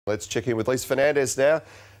Let's check in with Lisa Fernandez now,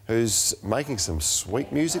 who's making some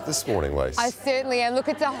sweet music this morning, Lisa. I certainly am. Look,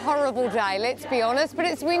 it's a horrible day, let's be honest, but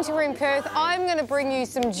it's winter in Perth. I'm going to bring you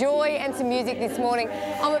some joy and some music this morning.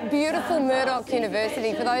 I'm at beautiful Murdoch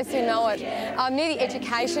University, for those who know it. I'm near the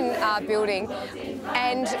education building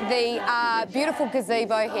and the beautiful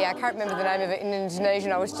gazebo here. I can't remember the name of it in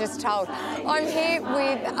Indonesian, I was just told. I'm here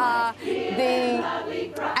with the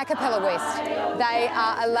Cappella West. They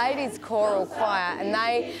are a ladies' choral choir and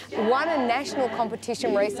they won a national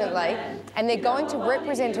competition recently and they're going to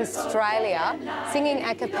represent Australia singing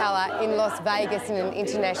a cappella in Las Vegas in an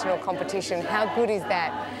international competition. How good is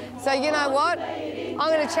that? So you know what? I'm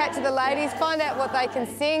going to chat to the ladies, find out what they can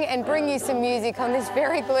sing and bring you some music on this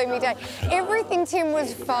very gloomy day. Everything, Tim,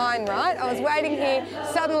 was fine, right? I was waiting here.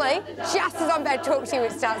 Suddenly, just as I'm about to talk to you,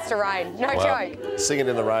 it starts to rain. No joke. Singing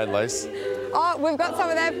in the rain, Lisa. Oh, we've got some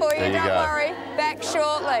of that for you. Don't worry. Back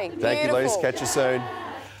shortly. Thank you, Lisa. Catch you soon.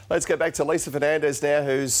 Let's get back to Lisa Fernandez now,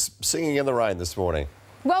 who's singing in the rain this morning.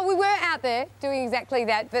 Well, we were out there doing exactly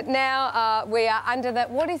that, but now we are under the...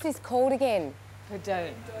 What is this called again?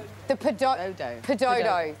 The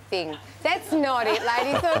pedodo thing. That's not it,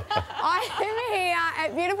 ladies. Look, I am here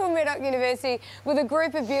at beautiful Murdoch University with a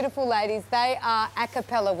group of beautiful ladies. They are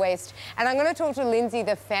Cappella West. And I'm going to talk to Lindsay,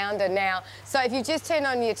 the founder, now. So if you just turn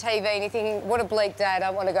on your TV and you're thinking, what a bleak day, I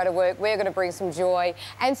don't want to go to work, we're going to bring some joy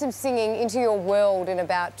and some singing into your world in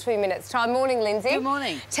about 2 minutes' time. Morning, Lindsay. Good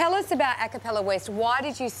morning. Tell us about Cappella West. Why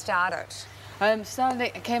did you start it?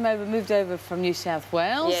 Moved over from New South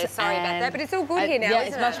Wales. Yeah, sorry about that, but it's all good here now, yeah,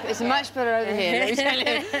 isn't it? it's much better over here, let me tell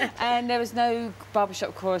you. And there was no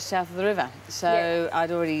barbershop chorus south of the river. So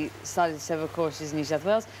I'd already started several choruses in New South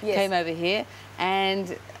Wales, came over here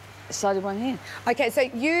and started one here. OK, so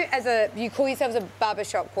you call yourselves a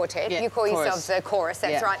barbershop quartet, you call yourselves a chorus,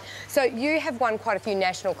 that's right. So you have won quite a few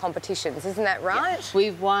national competitions, isn't that right? Yeah.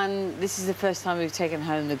 We've won, this is the first time we've taken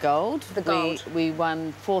home the gold. The gold. We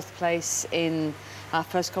won 4th place in our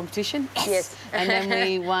first competition. Yes. And then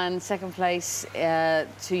we won 2nd place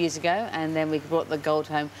 2 years ago, and then we brought the gold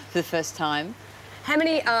home for the first time. How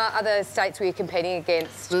many other states were you competing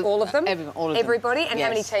against? All of them? All of Everybody? them. And how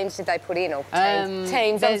many teams did they put in? Or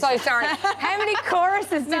teams, I'm so sorry. How many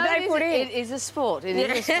choruses did they put in? It is a sport. It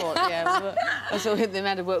is a sport, yeah. That's all the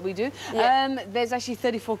amount of work we do. There's actually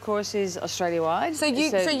 34 choruses Australia-wide. So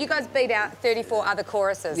you guys beat out 34 other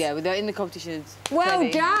choruses? Yeah, we're in the competition.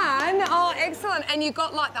 Well done. Oh, excellent. And you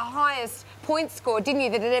got, like, the highest point score, didn't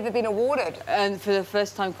you, that had ever been awarded? And for the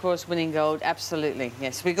first time chorus winning gold, absolutely,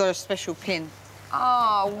 yes. We got a special pin.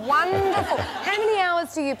 Oh, wonderful. How many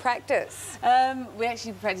hours do you practice? We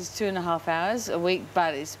actually practice 2.5 hours a week,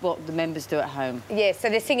 but it's what the members do at home. Yeah, so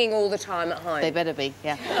they're singing all the time at home. They better be,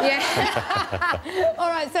 yeah. Yeah. All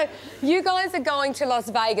right, so you guys are going to Las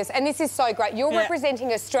Vegas, and this is so great. You're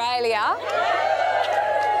representing Australia.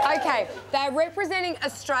 OK, they're representing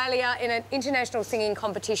Australia in an international singing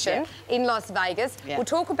competition in Las Vegas. We'll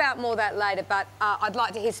talk about more of that later, but I'd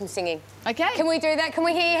like to hear some singing. OK. Can we do that? Can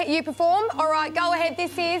we hear you perform? All right, go ahead.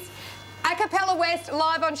 This is Cappella West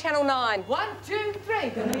live on Channel 9. 1, 2, 3.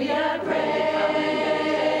 Gonna be a great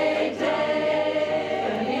day.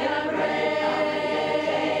 Gonna be a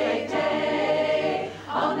great day.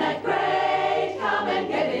 On that great come and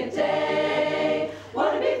get it day.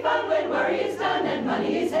 Wanna be fun when worry is done and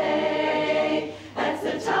money is hay. That's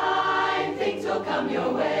the time things will come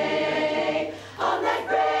your way.